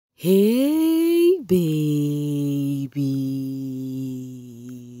Hey babies,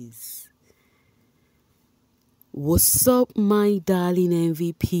 what's up my darling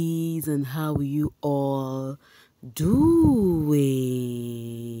MVPs and how are you all doing?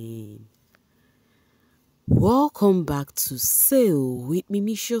 Welcome back to Sail with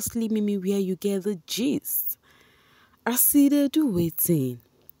Mimiciously Mimi where you get the gist. I see they do waiting.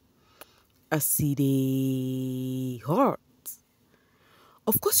 I see they hurt.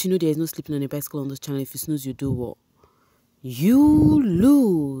 Of course, you know there is no sleeping on a bicycle on this channel. If you snooze, you do what? You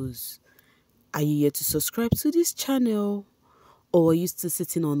lose. Are you yet to subscribe to this channel? Or are you still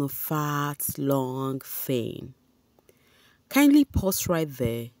sitting on a fat, long thing? Kindly pause right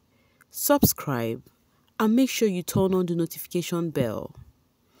there, subscribe, and make sure you turn on the notification bell.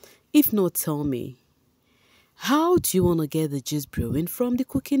 If not, tell me, how do you want to get the gist brewing from the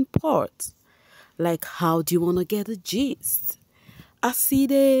cooking pot? Like, how do you want to get the gist? I see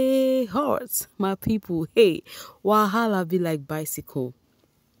the hearts, my people. Hey, wahala be like bicycle.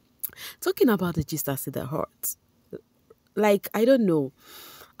 Talking about the gist, I see the hearts. Like, I don't know.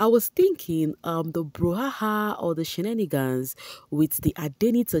 I was thinking the brouhaha or the shenanigans with the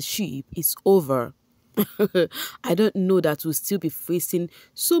Adenita sheep is over. I don't know that we'll still be facing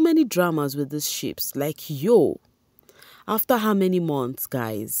so many dramas with these ships. Like, yo, after how many months,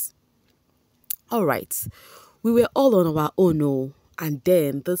 guys? All right, we were all on our own, oh. And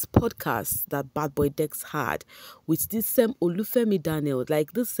then this podcast that Bad Boy Dex had with this same Olufemi Daniel,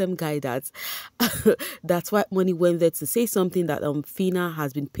 like this same guy that that's why money went there to say something that Fina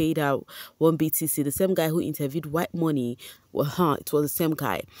has been paid out 1 BTC. The same guy who interviewed White Money, well, it was the same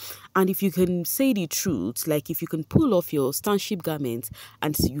guy. And if you can say the truth, like if you can pull off your stanship garment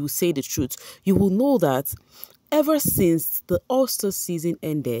and you say the truth, you will know that ever since the All-Star season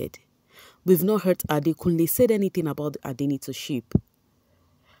ended, we've not heard Adekunle said anything about the Adenita sheep.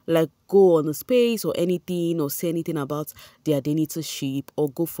 Like go on a space or anything or say anything about the Adenita sheep or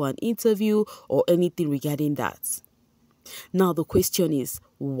go for an interview or anything regarding that. Now the question is,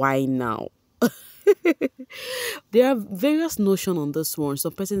 why now? There are various notions on this one.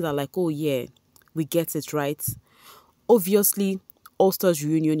 Some persons are like, oh yeah, we get it, right? Obviously, All-Stars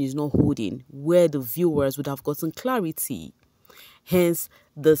reunion is not holding where the viewers would have gotten clarity. Hence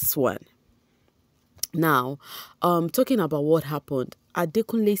this one. Now, talking about what happened,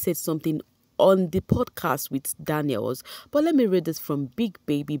 Adekunle said something on the podcast with Daniels, but let me read this from Big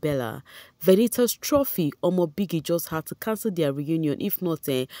Baby Bella. Venita's trophy, Omo Biggie just had to cancel their reunion, if not,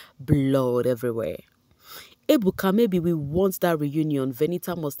 blood everywhere. Ebuka, maybe we want that reunion.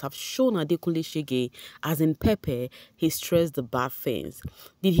 Venita must have shown Adekunle Shege, as in Pepe, he stressed the bad things.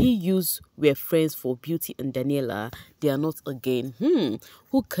 Did he use we're friends for Beauty and Daniela? They are not again. Who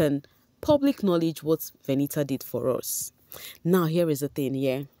can public knowledge what Venita did for us? Now, here is the thing,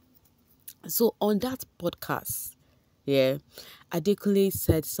 yeah. So, on that podcast, yeah, Adekunle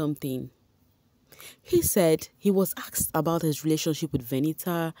said something. He said he was asked about his relationship with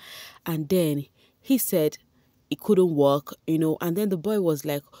Venita, and then he said it couldn't work, and then the boy was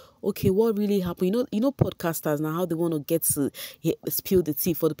like, okay, what really happened? Podcasters now, how they want to get to spill the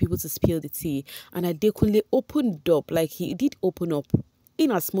tea, for the people to spill the tea. And Adekunle opened up, like he did open up,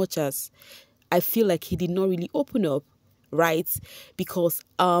 in as much as I feel like he did not really open up, right? Because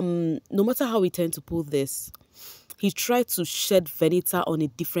no matter how we tend to put this, he tried to shed Venita on a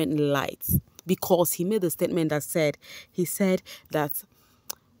different light, because he made a statement that said that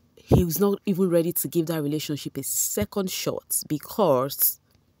he was not even ready to give that relationship a second shot because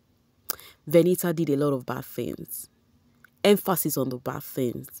Venita did a lot of bad things. Emphasis on the bad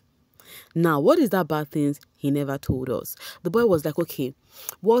things. Now, what is that bad things? He never told us. The boy was like, okay,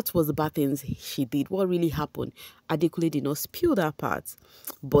 what was the bad things she did? What really happened? Adekunle did not spill that part.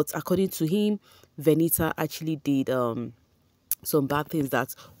 But according to him, Venita actually did some bad things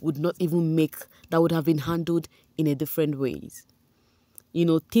that would have been handled in a different ways.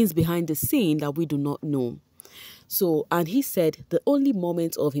 Things behind the scene that we do not know. So, and he said the only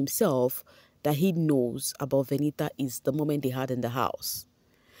moment of himself that he knows about Venita is the moment they had in the house.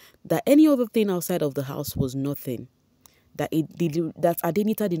 That any other thing outside of the house was nothing. That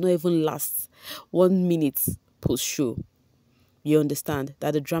Adenita did not even last 1 minute post-show. You understand?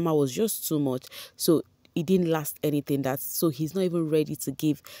 That the drama was just too much. So it didn't last anything. So he's not even ready to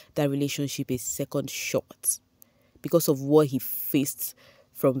give that relationship a second shot because of what he faced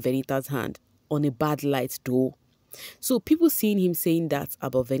from Venita's hand on a bad light though. So people seeing him saying that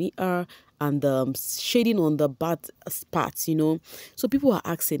about Venita and shading on the bad parts, So people are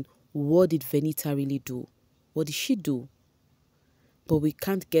asking, what did Venita really do? What did she do? but we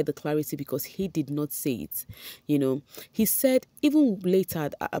can't get the clarity because he did not say it. He said even later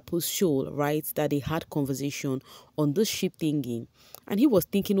at a post show, right, that they had conversation on this ship thingy, and he was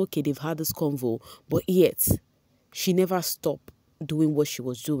thinking, okay, they've had this convo, but yet she never stopped doing what she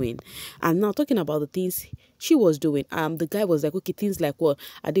was doing. And now talking about the things she was doing, the guy was like, okay, things like what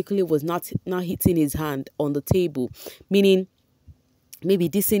Adekunle was not hitting his hand on the table, meaning maybe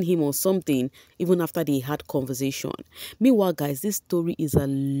dissing him or something, even after they had conversation. Meanwhile, guys, this story is a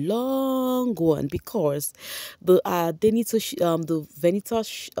long one because the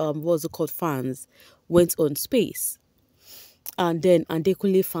what's it called, fans went on space. And then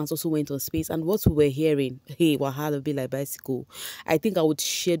Adekunle fans also went on space. And what we were hearing, hey, Wahala be like bicycle. I think I would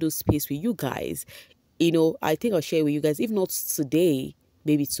share those space with you guys. I think I'll share with you guys. If not today,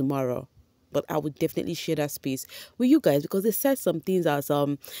 maybe tomorrow. But I would definitely share that space with you guys because they said some things as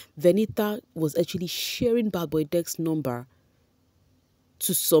Adenita was actually sharing Bad Boy Deck's number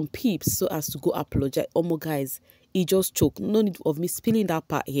to some peeps so as to go apologize. Oh my guys, he just choked. No need of me spilling that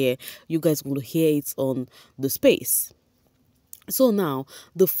part here. You guys will hear it on the space. So now,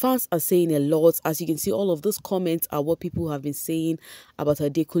 the fans are saying a lot. As you can see, all of those comments are what people have been saying about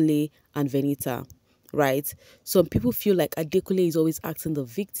Adekunle and Adenita, right? Some people feel like Adekunle is always acting the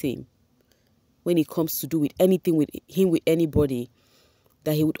victim when it comes to do with anything with him, with anybody,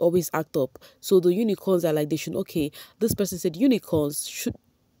 that he would always act up. So the unicorns are like, this person said unicorns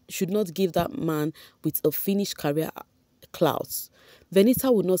should not give that man with a finished career clouds.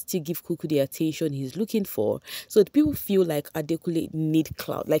 Adenita would not still give Kuku the attention he's looking for. So people feel like Adekunle need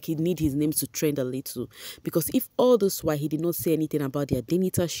clout, like he need his name to trend a little. Because if all this while he did not say anything about the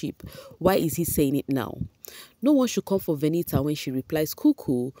Adenita ship, why is he saying it now? No one should come for Adenita when she replies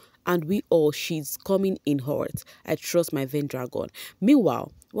Kuku, and she's coming in hot. I trust my Venn dragon.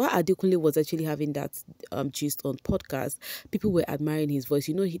 Meanwhile, while Adekunle was actually having that gist on podcast, people were admiring his voice.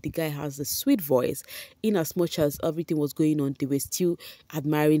 The guy has a sweet voice. In as much as everything was going on, they were still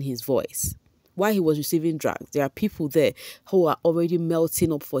admiring his voice. While he was receiving drugs, there are people there who are already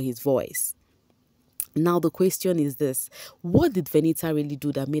melting up for his voice. Now the question is this: what did Adenita really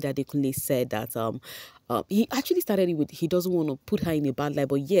do that made Adekunle said that he actually started it with he doesn't want to put her in a bad light,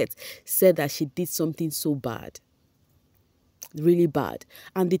 but yet said that she did something so bad, really bad,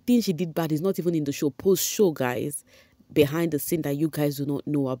 and the thing she did bad is not even in the show, post show, guys, behind the scene that you guys do not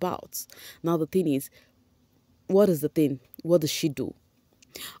know about. Now the thing is, what is the thing? What does she do?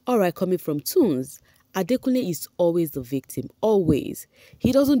 All right, coming from Toons, Adekunle is always the victim, always.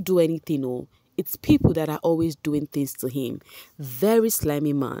 He doesn't do anything, It's people that are always doing things to him. Very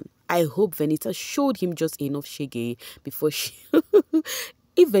slimy man. I hope Adenita showed him just enough shege before she...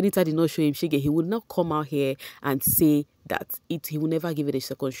 If Adenita did not show him shege, he would not come out here and say that he will never give it a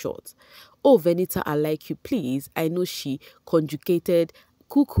second shot. Oh, Adenita, I like you, please. I know she conjugated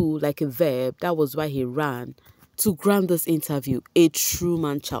cuckoo like a verb. That was why he ran to grant this interview. A true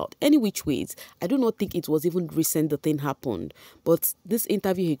man child. Any which ways, I do not think it was even recent the thing happened. But this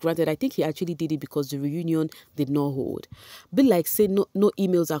interview he granted, I think he actually did it because the reunion did not hold. But like say no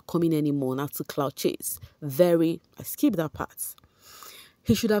emails are coming anymore, not to cloud chase. I skip that part.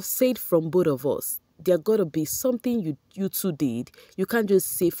 He should have said from both of us. There gotta be something you two did. You can't just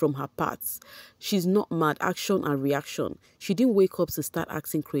say from her parts. She's not mad. Action and reaction. She didn't wake up to start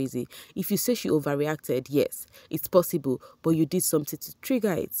acting crazy. If you say she overreacted, yes, it's possible, but you did something to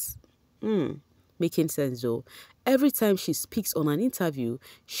trigger it. Making sense though. Every time she speaks on an interview,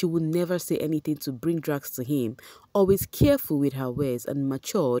 she will never say anything to bring drags to him. Always careful with her words and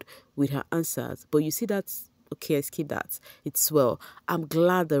matured with her answers. But you see that's... Okay, I skip that. It's well. I'm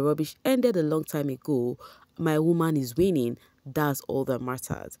glad the rubbish ended a long time ago. My woman is winning. That's all that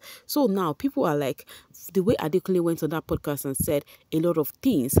matters. So now people are like, the way Adekunle went on that podcast and said a lot of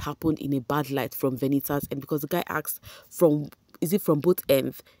things happened in a bad light from Adenita's end, because the guy asked is it from both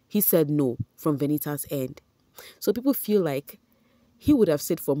ends? He said no, from Adenita's end. So people feel like he would have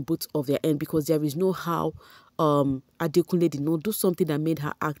said from both of their end, because there is no how Adekunle did not do something that made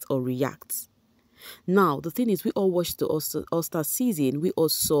her act or react. Now, the thing is, we all watched the All-Star season. We all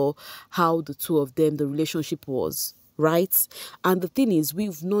saw how the two of them, the relationship was, right? And the thing is,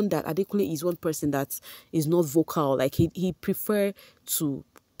 we've known that Adekunle is one person that is not vocal. Like, he prefer to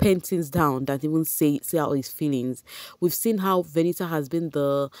pen things down than even say out his feelings. We've seen how Adenita has been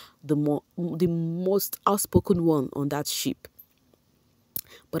the most outspoken one on that ship.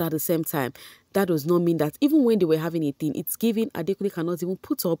 But at the same time, that does not mean that even when they were having a thing, it's given Adekunle cannot even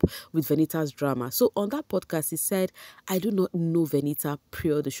put up with Venita's drama. So on that podcast, he said, I do not know Venita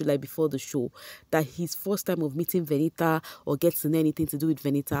prior the show, like before the show, that his first time of meeting Venita or getting anything to do with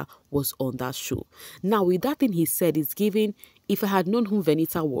Venita was on that show. Now, with that thing he said, it's given, if I had known who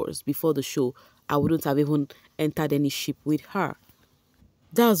Venita was before the show, I wouldn't have even entered any ship with her.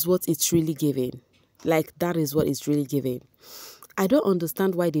 That's what it's really giving. Like, that is what it's really giving. I don't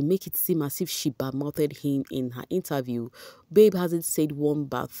understand why they make it seem as if she badmouthed him in her interview. Babe hasn't said one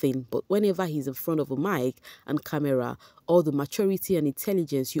bad thing, but whenever he's in front of a mic and camera, all the maturity and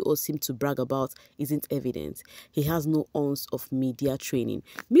intelligence you all seem to brag about isn't evident. He has no ounce of media training.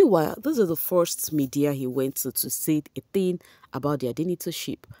 Meanwhile, this is the first media he went to say a thing about the Adenita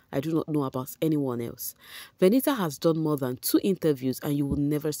ship. I do not know about anyone else. Venita has done more than 2 interviews and you will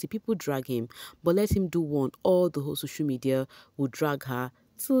never see people drag him. But let him do one, all the whole social media will drag her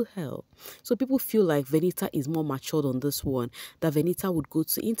to hell. So people feel like Venita is more matured on this one. That Venita would go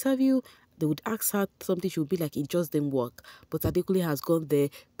to interview, they would ask her something, she would be like, it just didn't work. But Adekunle has gone there,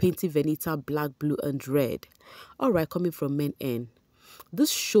 painting Venita black, blue, and red. Alright, coming from men N. This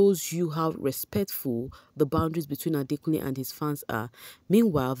shows you how respectful the boundaries between Adekunle and his fans are.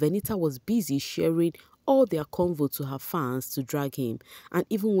 Meanwhile, Venita was busy sharing all their convo to her fans to drag him, and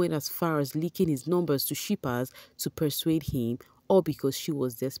even went as far as leaking his numbers to shippers to persuade him, all because she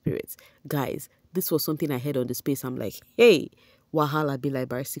was desperate. Guys, this was something I heard on the space. I'm like, hey, wahala be like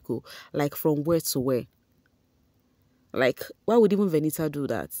bicycle. Like, from where to where? Like, why would even Venita do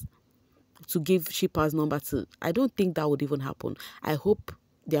that? To give shippers number to, I don't think that would even happen. I hope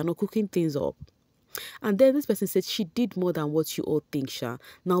they are not cooking things up. And then this person said she did more than what you all think, Sha.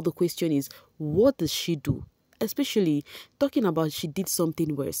 Now the question is, what does she do? Especially talking about she did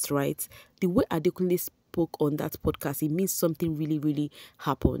something worse, right? The way Adekunle spoke on that podcast, it means something really, really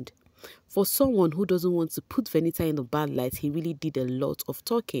happened. For someone who doesn't want to put Venita in the bad light, he really did a lot of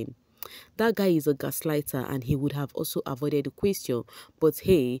talking. That guy is a gaslighter and he would have also avoided the question. But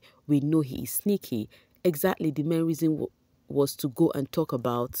hey, we know he is sneaky. Exactly the main reason was to go and talk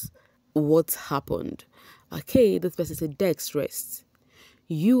about what happened. Okay, this person said, Dex, rest.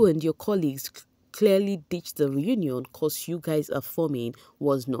 You and your colleagues clearly ditched the reunion because you guys are forming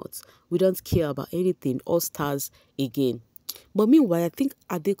was not. We don't care about anything, all stars again. But meanwhile, I think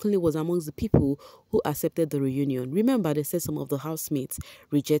Adekunle was amongst the people who accepted the reunion. Remember, they said some of the housemates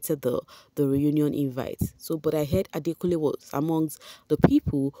rejected the reunion invite. So, but I heard Adekunle was amongst the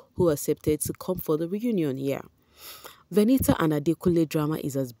people who accepted to come for the reunion. Yeah. Venita and Adekunle drama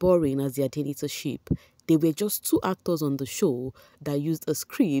is as boring as the Adenita ship. They were just 2 actors on the show that used a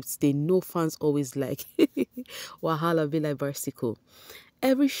script they know fans always like. Wahala be like bicycle.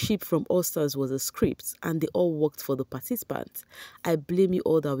 Every ship from All Stars was a script and they all worked for the participants. I blame you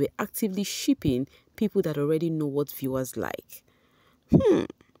all that we're actively shipping people that already know what viewers like.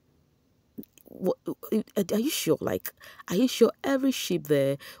 What, are you sure? Like, are you sure every ship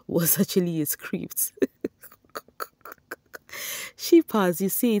there was actually a script? Shippers, you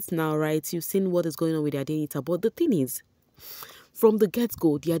see it now, right? You've seen what is going on with the Adenita. But the thing is, from the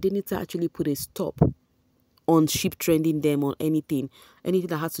get-go, the Adenita actually put a stop on ship trending them or anything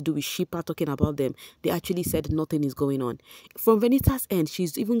that has to do with shipper talking about them. They actually said nothing is going on. From Venita's end,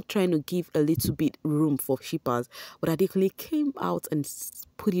 she's even trying to give a little bit room for shippers, but Adekunle came out and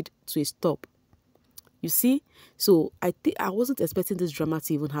put it to a stop. You see? So I think I wasn't expecting this drama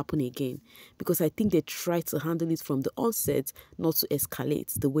to even happen again, because I think they tried to handle it from the onset, not to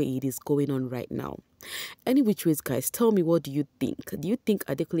escalate the way it is going on right now. Any which ways, guys, tell me, what do you think? Do you think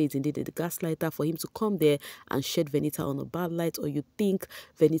Adekunle is indeed the gaslighter for him to come there and shed Venita on a bad light, or you think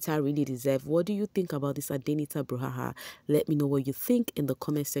Venita really deserves? What do you think about this Adenita brouhaha? Let me know what you think in the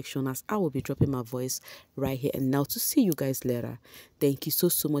comment section, as I will be dropping my voice right here and now to see you guys later. Thank you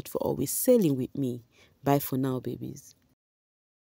so much for always sailing with me. Bye for now, babies.